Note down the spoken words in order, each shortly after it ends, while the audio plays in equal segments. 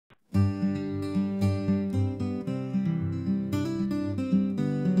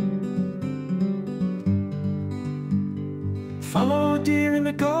Follow deer in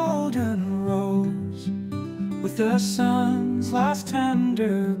the golden rose, with the sun's last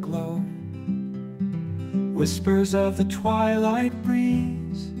tender glow. Whispers of the twilight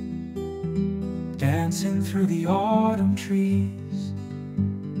breeze, dancing through the autumn trees.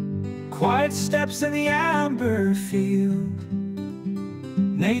 Quiet steps in the amber field,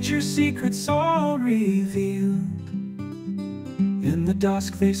 nature's secrets all revealed. In the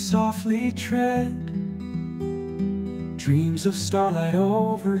dusk they softly tread, dreams of starlight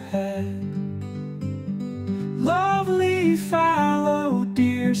overhead. Lovely fallow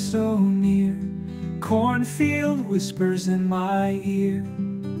deer so near, cornfield whispers in my ear.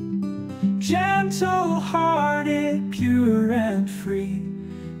 Gentle-hearted, pure and free,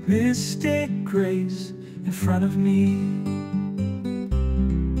 mystic grace in front of me.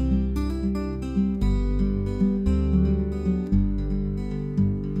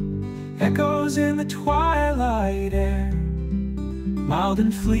 Echoes in the twilight air, mild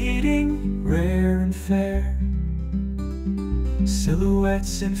and fleeting, rare and fair.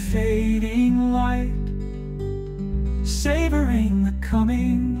 Silhouettes in fading light, savoring the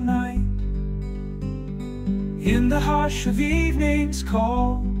coming night. In the hush of evening's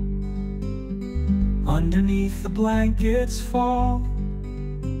call, underneath the blankets fall.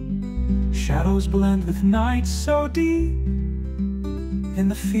 Shadows blend with night so deep, in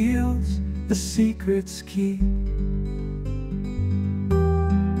the fields the secrets keep.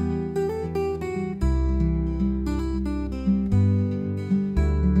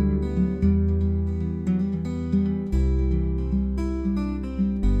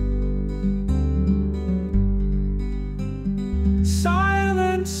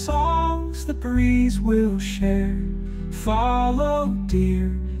 Silent songs the breeze will share, follow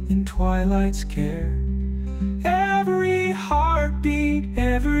dear in twilight's care. Every heartbeat,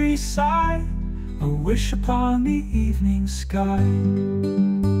 every sigh, a wish upon the evening sky.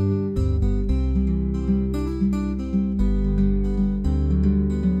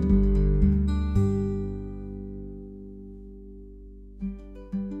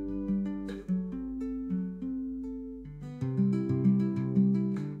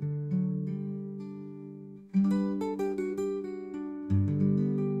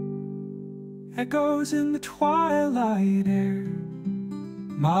 Echoes in the twilight air,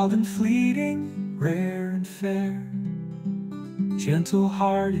 mild and fleeting, rare and fair.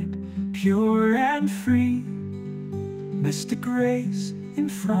 Gentle-hearted, pure and free, mystic grace in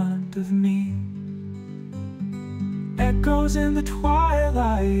front of me. Echoes in the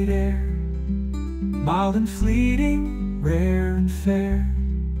twilight air, mild and fleeting, rare and fair.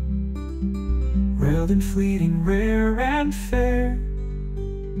 Mild and fleeting, rare and fair,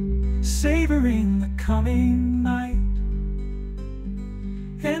 savoring the coming night.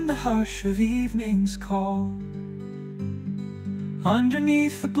 In the hush of evening's call,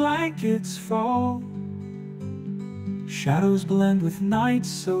 underneath the blankets fall. Shadows blend with night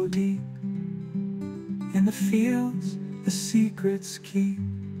so deep, in the fields the secrets keep.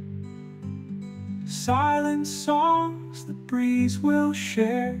 Silent songs the breeze will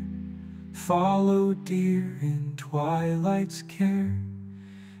share, follow dear in twilight's care.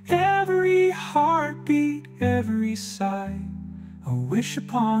 Every heartbeat, every sigh, a wish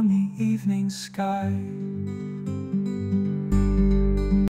upon the evening sky.